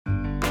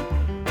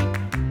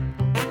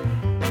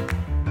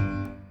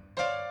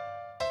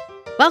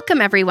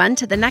Welcome, everyone,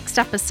 to the next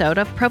episode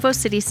of Provo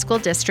City School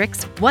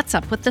District's What's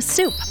Up with the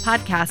Soup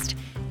podcast.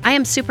 I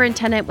am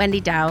Superintendent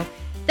Wendy Dow.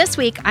 This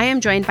week, I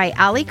am joined by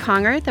Allie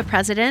Conger, the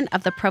president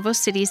of the Provo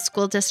City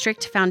School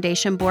District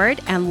Foundation Board,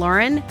 and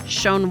Lauren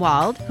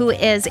Schoenwald, who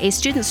is a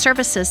student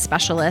services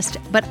specialist,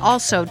 but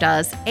also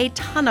does a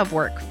ton of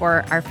work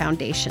for our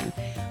foundation.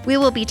 We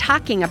will be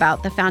talking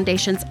about the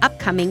foundation's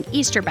upcoming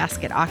Easter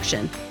basket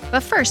auction.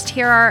 But first,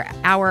 here are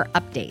our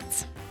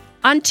updates.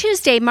 On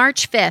Tuesday,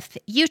 March 5th,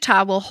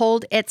 Utah will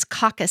hold its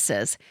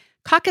caucuses.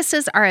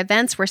 Caucuses are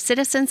events where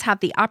citizens have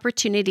the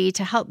opportunity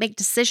to help make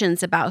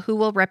decisions about who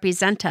will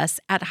represent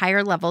us at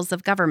higher levels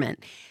of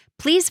government.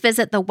 Please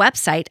visit the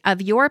website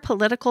of your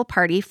political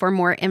party for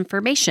more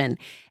information.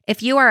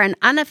 If you are an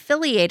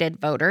unaffiliated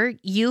voter,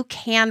 you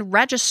can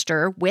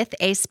register with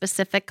a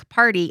specific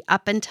party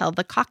up until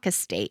the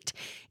caucus date.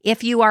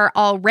 If you are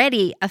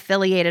already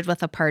affiliated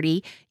with a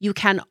party, you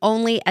can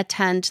only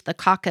attend the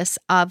caucus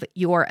of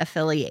your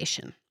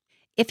affiliation.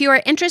 If you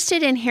are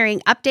interested in hearing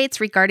updates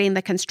regarding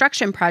the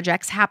construction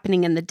projects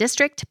happening in the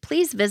district,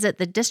 please visit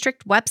the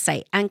district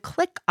website and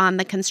click on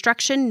the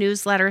construction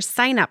newsletter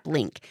sign-up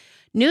link.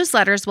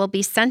 Newsletters will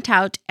be sent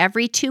out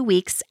every 2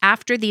 weeks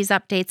after these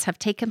updates have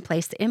taken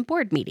place in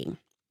board meeting.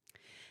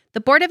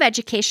 The Board of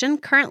Education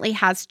currently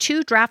has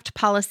 2 draft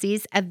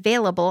policies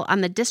available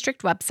on the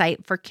district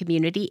website for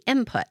community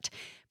input.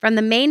 From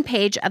the main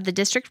page of the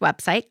district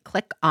website,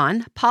 click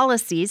on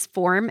Policies,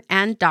 Form,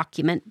 and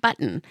Document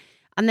button.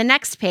 On the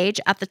next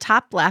page, at the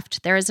top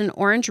left, there is an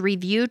orange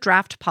Review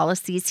Draft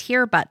Policies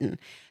Here button.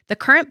 The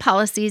current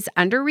policies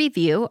under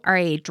review are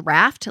a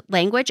draft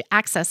language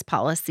access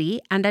policy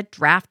and a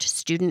draft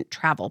student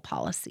travel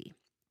policy.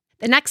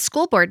 The next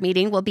school board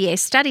meeting will be a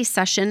study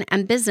session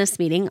and business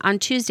meeting on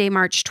Tuesday,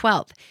 March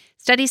 12th.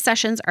 Study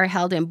sessions are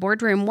held in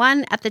Boardroom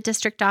 1 at the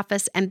district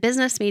office, and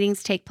business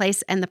meetings take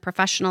place in the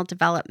Professional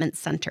Development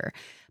Center.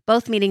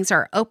 Both meetings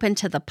are open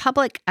to the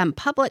public, and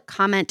public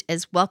comment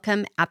is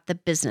welcome at the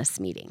business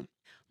meeting.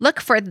 Look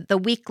for the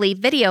weekly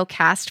video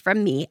cast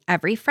from me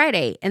every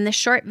Friday. In the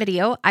short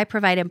video, I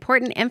provide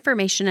important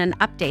information and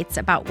updates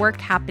about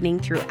work happening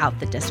throughout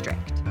the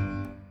district.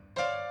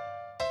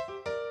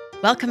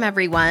 Welcome,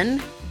 everyone.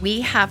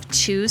 We have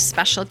 2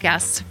 special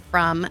guests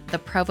from the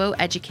Provo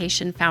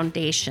Education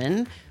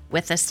Foundation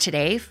with us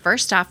today.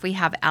 First off, we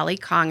have Allie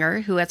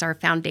Conger, who is our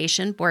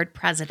foundation board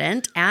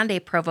president and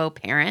a Provo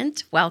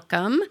parent.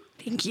 Welcome.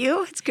 Thank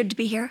you. It's good to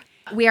be here.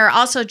 We are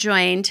also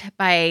joined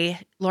by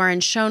Lauren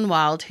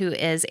Schoenwald, who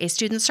is a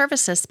student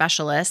services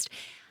specialist.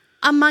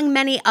 Among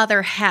many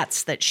other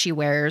hats that she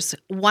wears,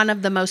 one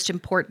of the most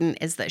important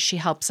is that she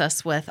helps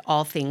us with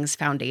all things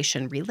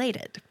foundation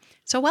related.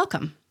 So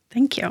welcome.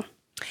 Thank you.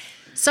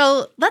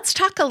 So let's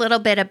talk a little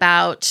bit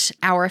about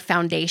our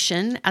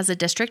foundation as a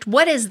district.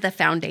 What is the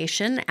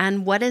foundation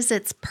and what is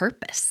its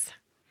purpose?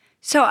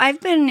 So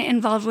I've been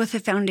involved with the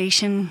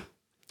foundation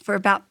for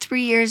about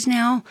 3 years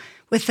now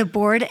with the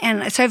board,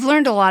 and so I've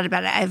learned a lot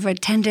about it. I've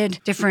attended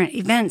different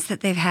events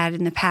that they've had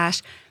in the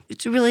past.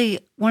 It's really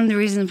one of the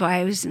reasons why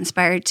I was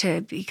inspired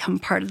to become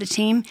part of the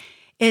team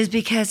is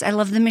because I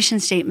love the mission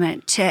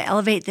statement to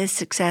elevate the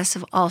success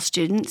of all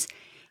students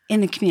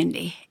in the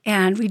community.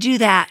 And we do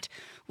that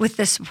with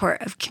the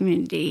support of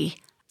community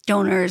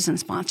donors and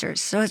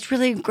sponsors. So it's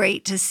really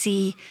great to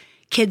see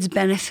kids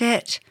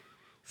benefit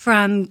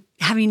from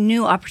having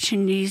new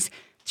opportunities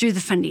through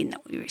the funding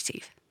that we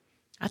receive.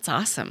 That's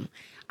awesome.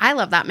 I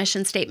love that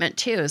mission statement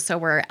too. So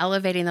we're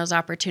elevating those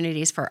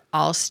opportunities for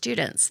all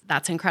students.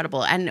 That's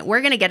incredible. And we're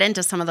going to get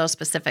into some of those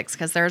specifics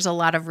because there's a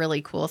lot of really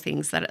cool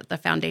things that the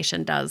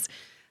foundation does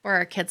for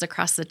our kids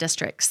across the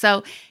district.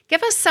 So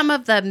give us some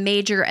of the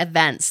major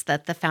events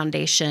that the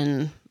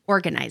foundation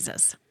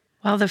organizes.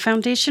 Well, the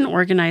foundation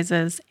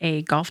organizes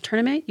a golf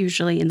tournament,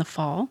 usually in the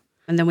fall.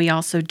 And then we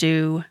also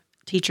do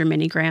teacher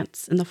mini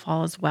grants in the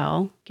fall as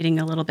well, getting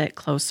a little bit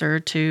closer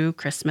to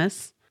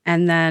Christmas.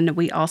 And then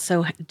we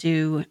also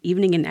do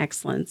Evening in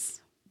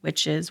Excellence,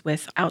 which is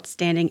with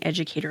Outstanding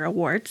Educator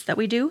Awards that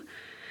we do.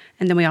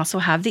 And then we also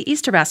have the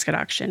Easter basket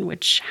auction,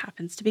 which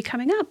happens to be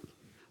coming up.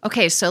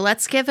 Okay, so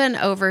let's give an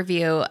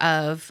overview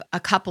of a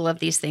couple of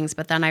these things,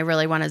 but then I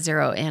really want to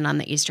zero in on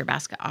the Easter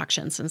basket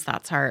auction since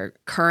that's our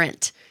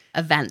current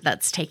event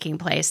that's taking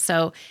place.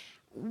 So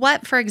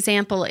what, for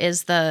example,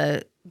 is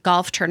the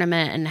golf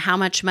tournament and how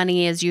much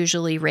money is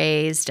usually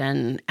raised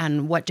and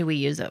what do we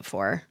use it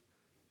for?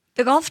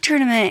 The golf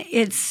tournament,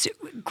 it's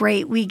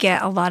great. We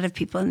get a lot of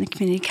people in the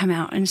community come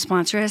out and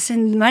sponsor us.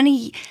 And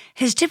money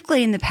has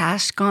typically in the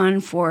past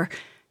gone for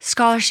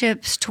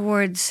scholarships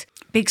towards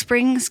Big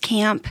Springs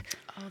Camp.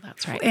 Oh,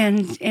 that's right.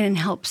 And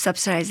help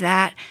subsidize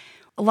that.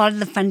 A lot of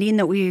the funding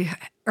that we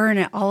earn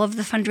at all of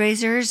the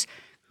fundraisers,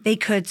 they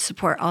could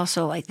support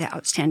also like the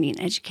Outstanding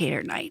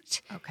Educator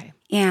Night. Okay.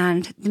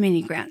 And the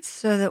mini grants.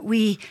 So that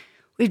we've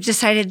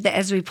decided that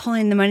as we pull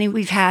in the money,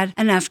 we've had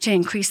enough to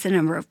increase the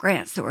number of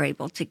grants that we're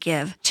able to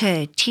give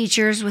to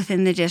teachers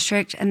within the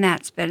district, and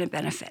that's been a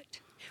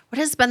benefit. What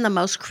has been the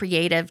most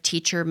creative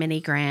teacher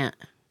mini grant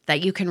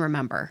that you can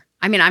remember?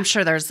 I mean, I'm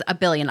sure there's a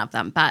billion of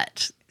them,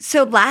 but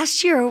So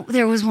last year,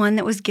 there was one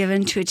that was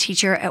given to a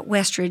teacher at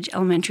Westridge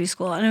Elementary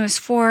School, and it was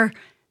for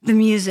the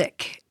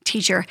music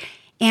teacher.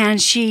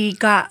 And she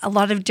got a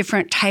lot of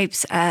different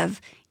types of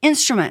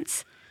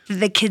instruments that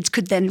the kids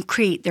could then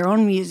create their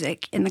own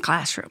music in the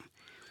classroom,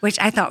 which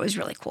I thought was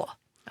really cool.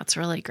 that's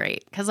really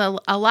great because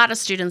a lot of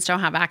students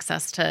don't have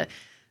access to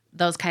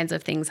those kinds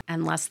of things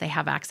unless they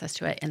have access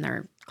to it in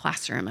their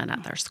classroom and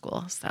at their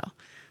school. So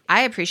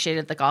I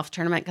appreciated the golf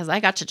tournament because I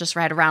got to just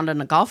ride around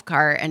in a golf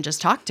cart and just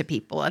talk to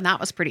people, and that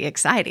was pretty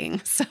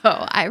exciting. So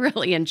I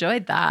really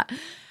enjoyed that.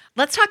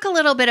 Let's talk a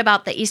little bit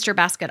about the Easter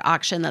basket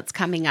auction that's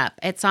coming up.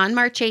 It's on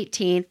March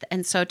 18th,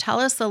 and so tell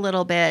us a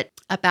little bit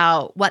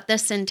about what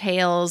this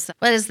entails.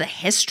 What is the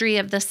history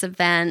of this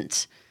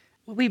event?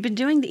 Well, we've been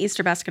doing the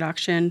Easter basket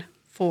auction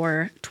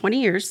for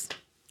 20 years.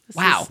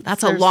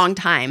 That's a long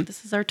time.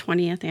 This is our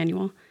 20th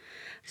annual.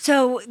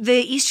 So the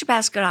Easter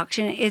basket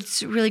auction,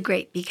 it's really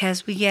great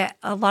because we get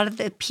a lot of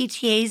the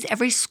PTAs.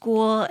 Every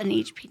school and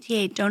each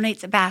PTA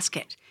donates a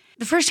basket.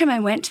 The first time I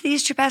went to the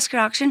Easter basket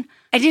auction,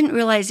 I didn't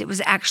realize it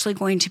was actually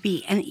going to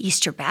be an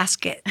Easter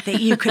basket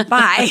that you could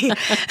buy.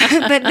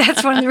 But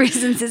that's one of the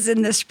reasons it's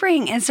in the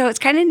spring. And so it's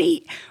kind of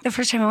neat. The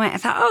first time I went, I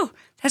thought, oh,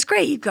 that's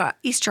great. You've got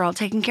Easter all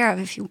taken care of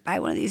if you buy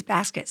one of these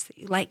baskets that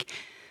you like.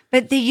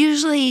 But they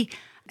usually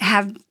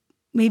have,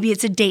 maybe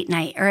it's a date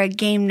night or a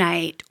game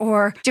night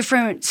or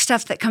different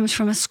stuff that comes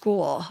from a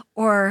school.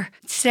 Or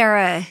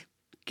Sarah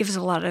gives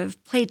a lot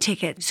of play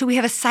tickets. So we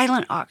have a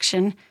silent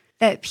auction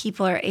that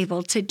people are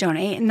able to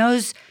donate. And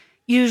those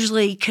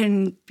usually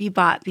can be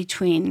bought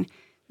between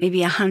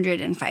maybe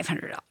 $100 and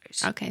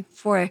 $500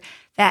 for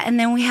that. And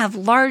then we have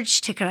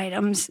large ticket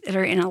items that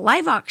are in a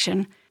live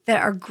auction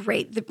that are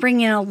great, that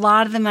bring in a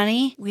lot of the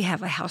money. We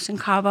have a house in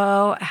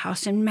Cabo, a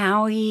house in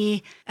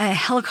Maui, a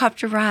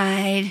helicopter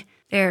ride.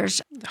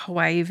 There's The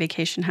Hawaii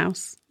Vacation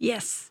House.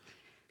 Yes.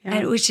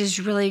 Yeah. Which is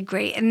really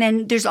great. And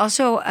then there's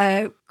also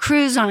a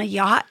cruise on a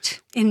yacht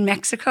in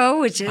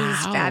Mexico, which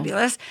is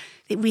fabulous.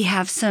 We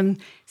have some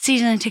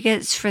season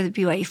tickets for the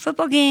BYU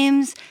football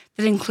games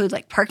that include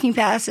like parking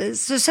passes.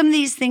 So some of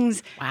these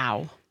things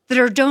that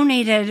are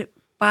donated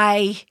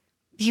by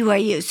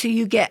BYU. So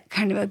you get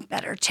kind of a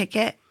better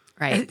ticket.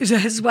 Right.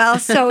 As well.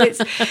 So it's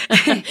not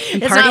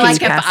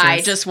like if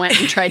I just went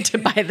and tried to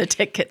buy the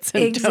tickets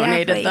and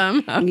donated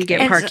them. Okay. You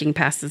get parking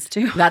passes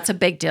too. That's a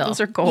big deal. Those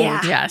are gold.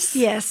 Yeah. Yes.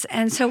 Yes.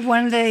 And so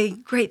one of the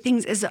great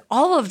things is that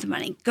all of the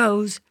money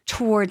goes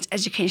towards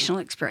educational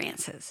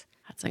experiences.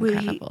 That's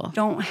incredible. We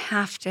don't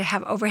have to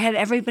have overhead.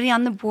 Everybody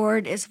on the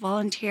board is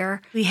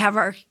volunteer. We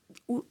have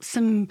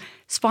some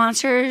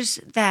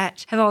sponsors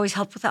that have always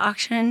helped with the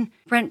auction.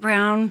 Brent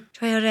Brown,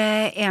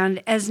 Toyota,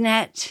 and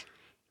Esnet,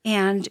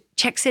 and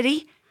Czech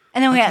City.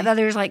 And then we have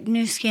others like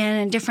New Skin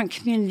and different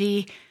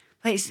community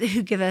places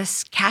who give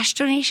us cash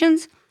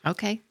donations.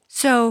 Okay.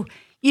 So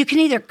you can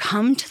either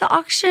come to the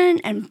auction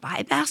and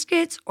buy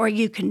baskets, or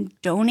you can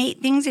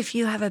donate things if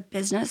you have a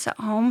business at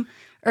home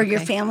or your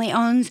family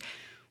owns.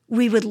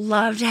 We would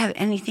love to have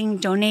anything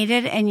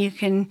donated, and you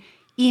can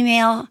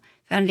email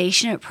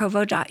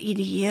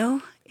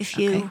foundation@provo.edu if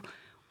you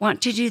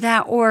want to do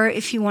that. Or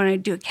if you want to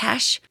do a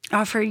cash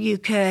offer, you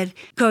could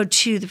go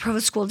to the Provo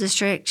School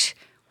District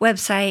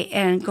website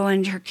and go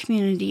under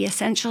Community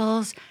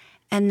Essentials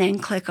and then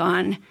click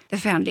on the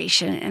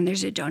foundation, and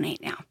there's a donate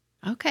now.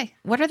 Okay.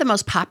 What are the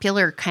most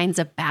popular kinds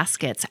of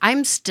baskets?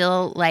 I'm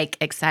still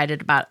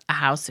excited about a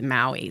house in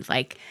Maui.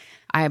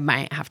 I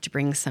might have to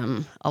bring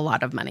a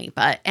lot of money.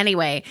 But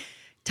anyway,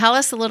 tell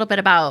us a little bit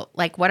about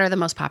what are the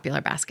most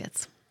popular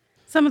baskets?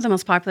 Some of the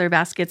most popular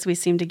baskets we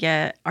seem to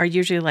get are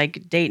usually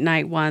date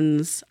night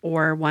ones,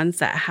 or ones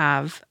that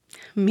have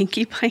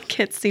Minky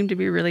blankets seem to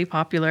be really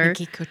popular.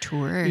 Minky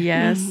couture.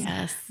 Yes.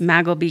 Yes.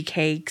 Maggleby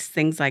cakes,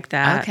 things like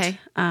that. Okay.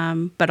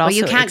 But also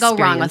you can't go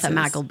wrong with a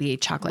experiences.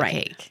 Maggleby chocolate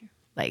cake.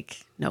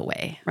 No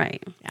way.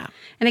 Right. Yeah.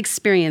 And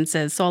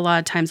experiences. So a lot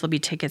of times there'll be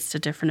tickets to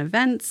different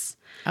events.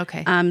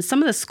 Okay.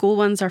 Some of the school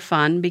ones are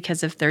fun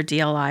because if they're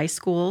DLI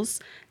schools,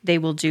 they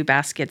will do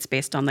baskets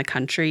based on the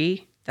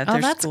country that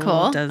their that's school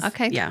cool. does.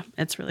 Okay. Yeah,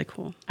 it's really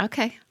cool.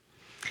 Okay.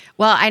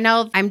 Well, I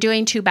know I'm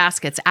doing 2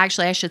 baskets.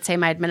 Actually, I should say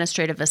my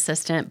administrative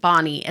assistant,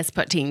 Bonnie, is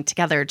putting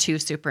together 2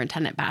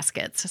 superintendent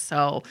baskets.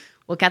 So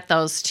we'll get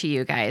those to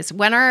you guys.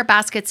 When are our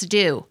baskets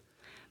due?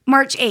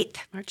 March 8th.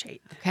 March 8th.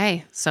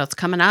 Okay. So it's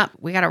coming up.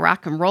 We got to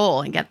rock and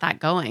roll and get that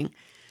going.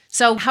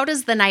 So how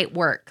does the night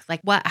work?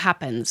 What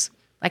happens?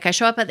 I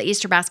show up at the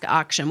Easter basket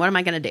auction. What am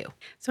I going to do?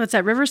 So it's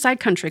at Riverside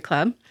Country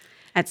Club.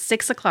 At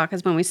 6 o'clock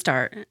is when we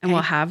start. And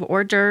we'll have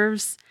hors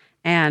d'oeuvres.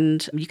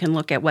 And you can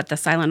look at what the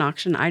silent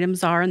auction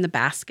items are in the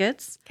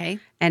baskets. Okay.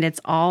 And it's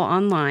all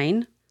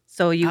online.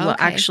 So you will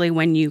actually,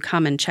 when you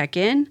come and check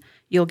in,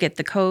 you'll get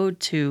the code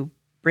to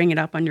bring it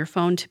up on your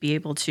phone to be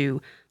able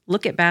to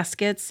look at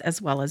baskets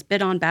as well as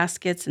bid on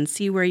baskets and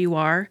see where you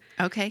are.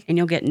 Okay. And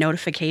you'll get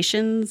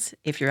notifications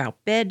if you're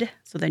outbid.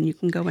 So then you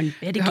can go and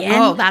bid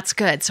again. Oh, that's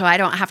good. So I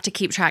don't have to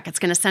keep track. It's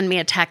going to send me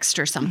a text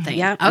or something.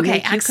 Yeah. Okay.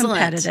 Make you Excellent.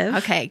 competitive.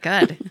 Okay.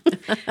 Good.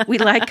 We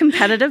like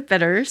competitive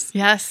bidders.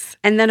 Yes.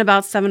 And then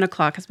about 7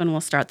 o'clock is when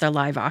we'll start the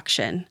live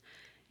auction.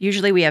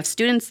 Usually we have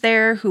students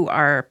there who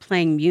are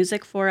playing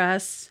music for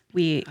us.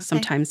 We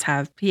sometimes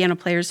have piano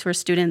players who are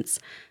students.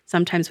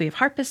 Sometimes we have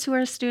harpists who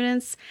are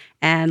students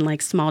and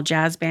like small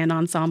jazz band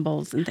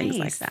ensembles and things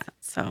like that.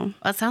 So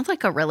Well, it sounds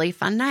like a really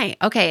fun night.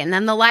 Okay. And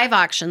then the live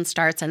auction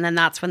starts, and then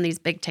that's when these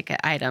big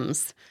ticket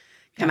items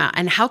come out.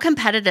 And how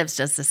competitive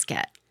does this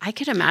get? I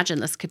could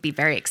imagine this could be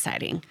very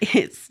exciting.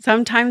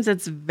 sometimes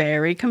it's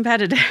very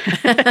competitive.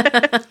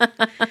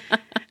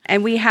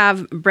 And we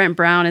have Brent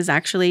Brown is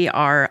actually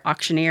our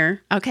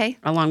auctioneer. Okay.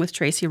 Along with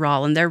Tracy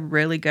Rawl, and they're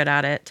really good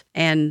at it.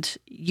 And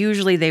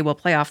usually they will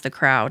play off the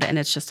crowd, and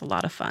it's just a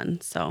lot of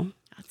fun. So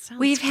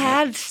we've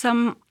had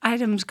some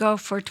items go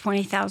for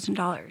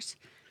 $20,000.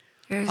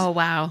 Oh,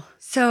 wow.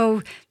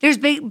 So there's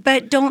big,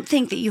 but don't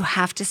think that you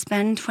have to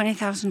spend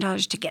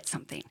 $20,000 to get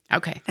something.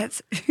 Okay.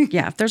 That's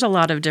yeah, there's a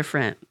lot of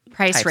different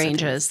price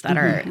ranges that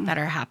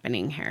are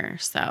happening here.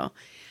 So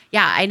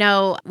yeah, I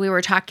know we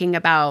were talking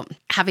about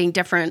having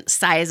different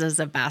sizes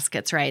of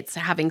baskets, right? So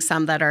having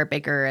some that are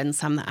bigger and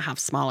some that have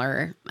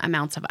smaller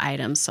amounts of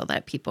items so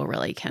that people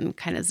really can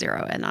kind of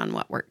zero in on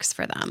what works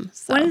for them.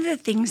 So. One of the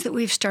things that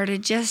we've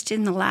started just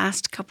in the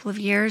last couple of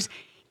years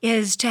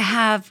is to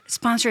have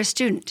sponsor a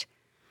student.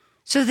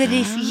 So that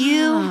if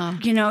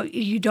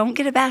you don't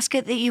get a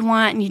basket that you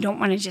want and you don't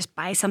want to just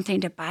buy something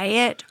to buy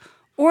it,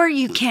 or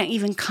you can't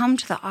even come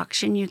to the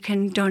auction, you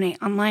can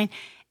donate online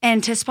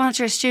and to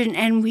sponsor a student.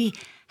 And we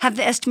have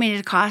the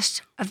estimated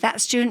cost of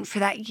that student for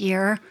that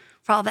year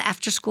for all the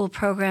after-school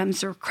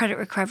programs or credit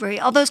recovery,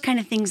 all those kind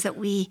of things that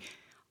we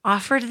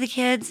offer to the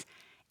kids.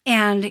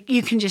 And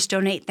you can just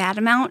donate that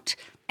amount,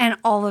 and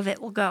all of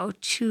it will go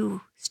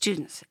to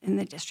students in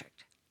the district.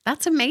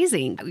 That's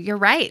amazing. You're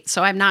right.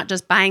 So I'm not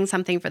just buying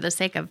something for the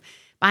sake of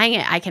buying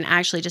it. I can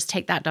actually just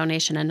take that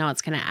donation and know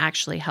it's going to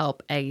actually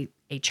help a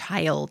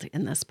child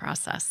in this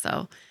process.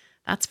 So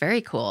that's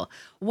very cool.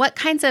 What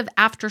kinds of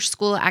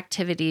after-school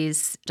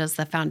activities does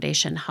the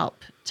foundation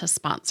help to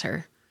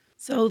sponsor?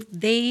 So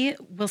they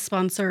will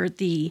sponsor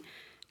the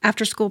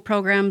after-school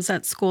programs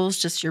at schools,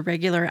 just your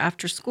regular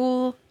after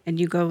school, and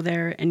you go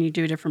there and you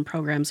do different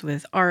programs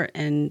with art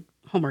and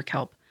homework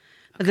help.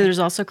 But then there's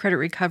also credit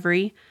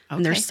recovery,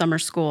 and there's summer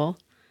school.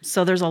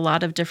 So there's a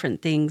lot of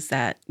different things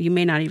that you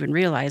may not even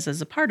realize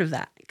as a part of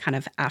that kind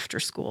of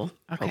after-school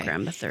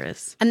program that there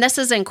is. And this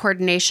is in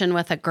coordination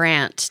with a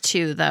grant,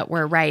 too, that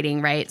we're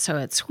writing, right? So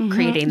it's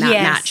creating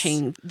that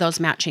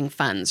matching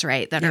funds,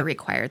 right, that are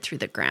required through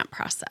the grant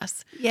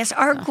process. Yes,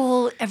 our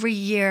goal every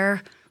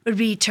year would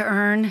be to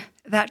earn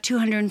about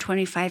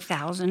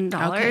 $225,000.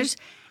 Okay.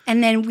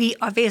 And then we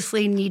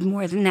obviously need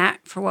more than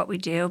that for what we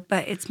do,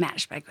 but it's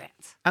matched by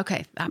grants.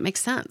 Okay, that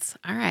makes sense.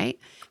 All right.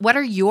 What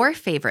are your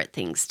favorite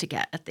things to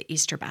get at the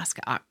Easter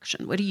basket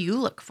auction? What do you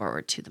look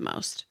forward to the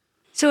most?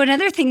 So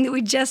another thing that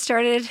we just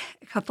started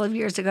a couple of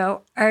years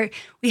ago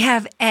we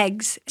have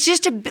eggs. It's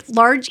just a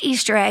large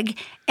Easter egg,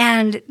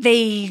 and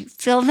they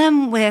fill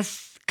them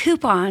with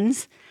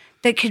coupons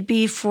that could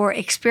be for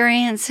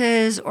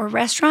experiences or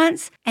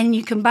restaurants, and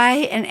you can buy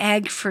an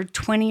egg for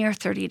 $20 or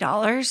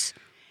 $30.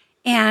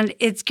 And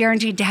it's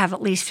guaranteed to have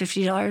at least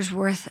 $50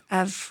 worth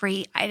of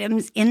free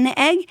items in the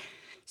egg.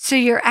 So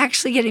you're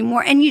actually getting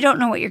more, and you don't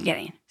know what you're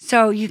getting.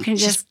 So you can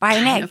just buy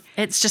an egg.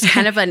 It's just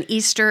kind of an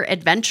Easter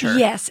adventure.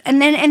 Yes.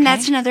 And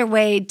that's another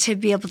way to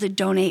be able to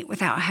donate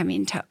without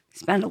having to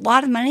spend a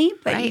lot of money,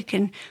 but you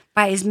can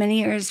buy as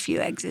many or as few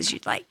eggs as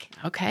you'd like.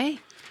 Okay.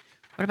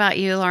 What about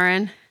you,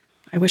 Lauren?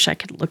 I wish I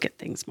could look at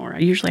things more.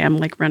 Usually I'm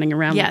like running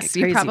around like a crazy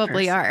you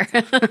probably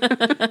person.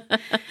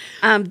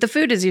 are. The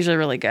food is usually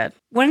really good.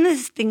 One of the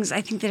things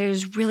I think that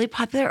is really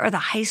popular are the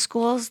high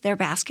schools, their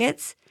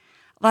baskets.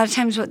 A lot of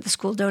times what the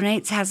school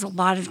donates has a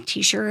lot of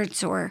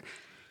T-shirts or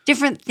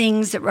different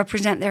things that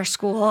represent their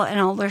school and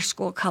all their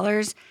school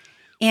colors.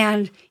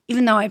 And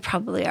even though I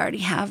probably already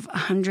have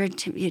 100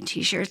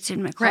 T-shirts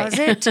in my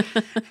closet,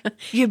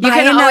 you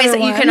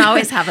can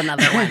always have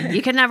another one.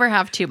 You can never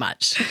have too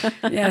much.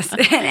 Yes,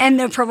 and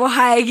the Purple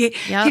High,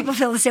 people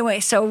feel the same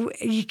way. So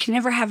you can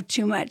never have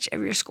too much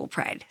of your school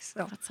pride.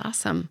 So that's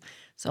awesome.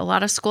 So a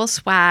lot of school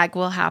swag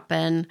will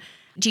happen.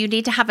 Do you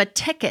need to have a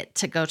ticket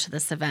to go to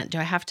this event? Do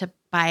I have to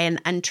buy an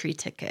entry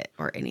ticket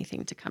or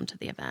anything to come to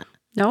the event?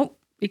 Nope.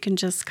 You can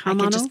just come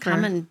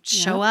come and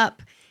show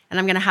up. And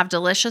I'm going to have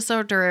delicious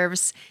hors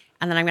d'oeuvres,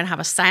 and then I'm going to have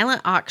a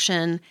silent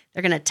auction.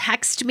 They're going to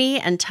text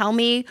me and tell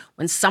me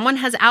when someone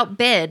has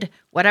outbid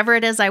whatever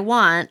it is I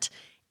want,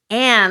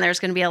 and there's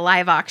going to be a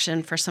live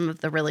auction for some of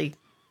the really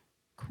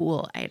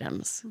cool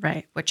items,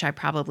 right? Which I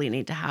probably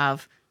need to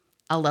have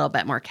a little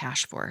bit more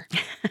cash for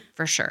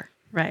sure.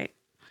 Right.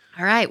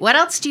 All right. What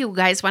else do you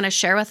guys want to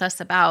share with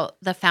us about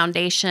the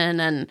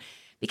foundation? And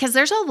because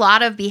there's a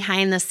lot of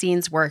behind the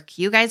scenes work.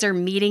 You guys are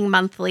meeting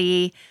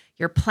monthly.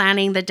 You're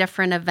planning the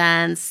different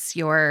events.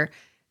 You're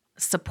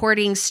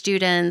supporting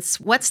students.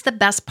 What's the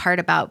best part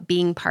about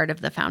being part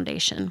of the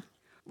foundation?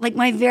 Like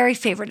my very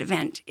favorite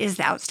event is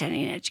the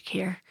Outstanding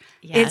Educator.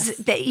 Yes. It's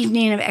the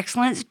Evening of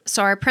Excellence.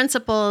 So our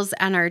principals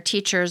and our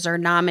teachers are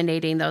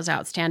nominating those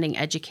outstanding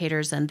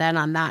educators. And then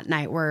on that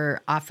night,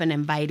 we're often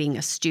inviting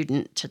a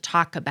student to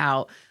talk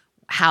about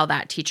how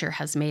that teacher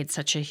has made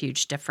such a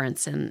huge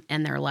difference in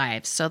their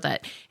lives, so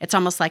that it's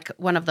almost like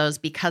one of those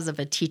because of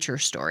a teacher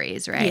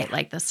stories, right? Yeah.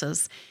 Like this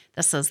is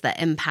the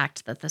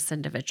impact that this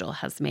individual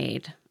has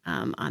made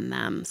on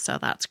them. So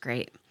that's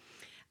great.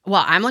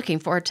 Well, I'm looking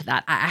forward to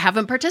that. I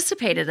haven't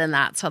participated in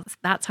that, so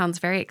that sounds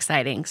very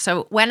exciting.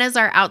 So when is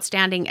our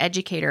Outstanding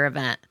Educator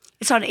event?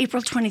 It's on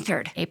April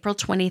 23rd. April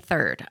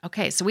 23rd.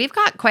 Okay, so we've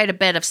got quite a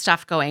bit of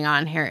stuff going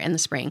on here in the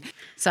spring.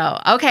 So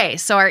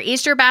our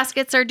Easter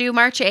baskets are due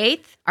March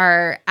 8th.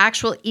 Our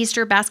actual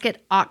Easter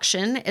basket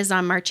auction is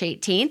on March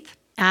 18th,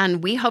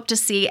 and we hope to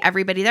see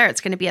everybody there. It's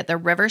going to be at the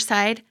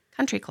Riverside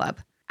Country Club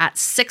at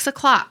 6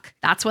 o'clock.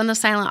 That's when the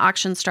silent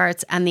auction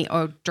starts and the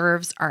hors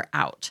d'oeuvres are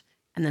out.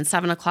 And then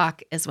 7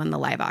 o'clock is when the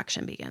live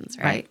auction begins,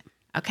 right?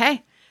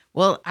 Okay.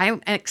 Well,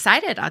 I'm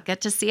excited. I'll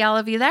get to see all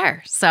of you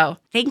there. So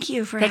Thank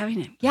you for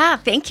having it. yeah,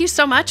 thank you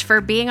so much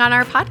for being on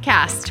our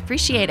podcast.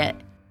 Appreciate it.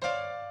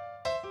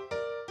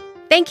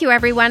 Thank you,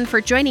 everyone, for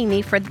joining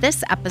me for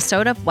this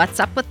episode of What's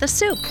Up with the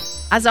Soup.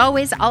 As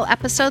always, all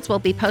episodes will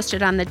be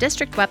posted on the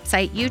district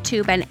website,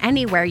 YouTube, and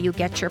anywhere you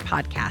get your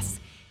podcasts.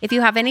 If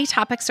you have any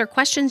topics or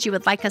questions you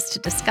would like us to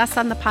discuss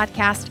on the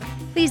podcast,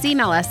 please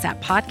email us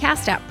at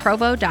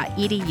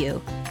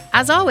podcast@provo.edu.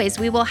 As always,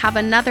 we will have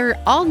another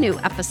all-new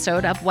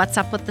episode of What's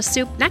Up with the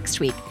Soup next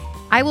week.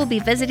 I will be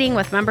visiting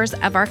with members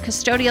of our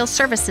custodial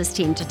services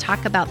team to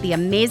talk about the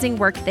amazing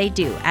work they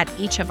do at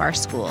each of our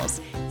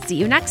schools. See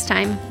you next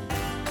time.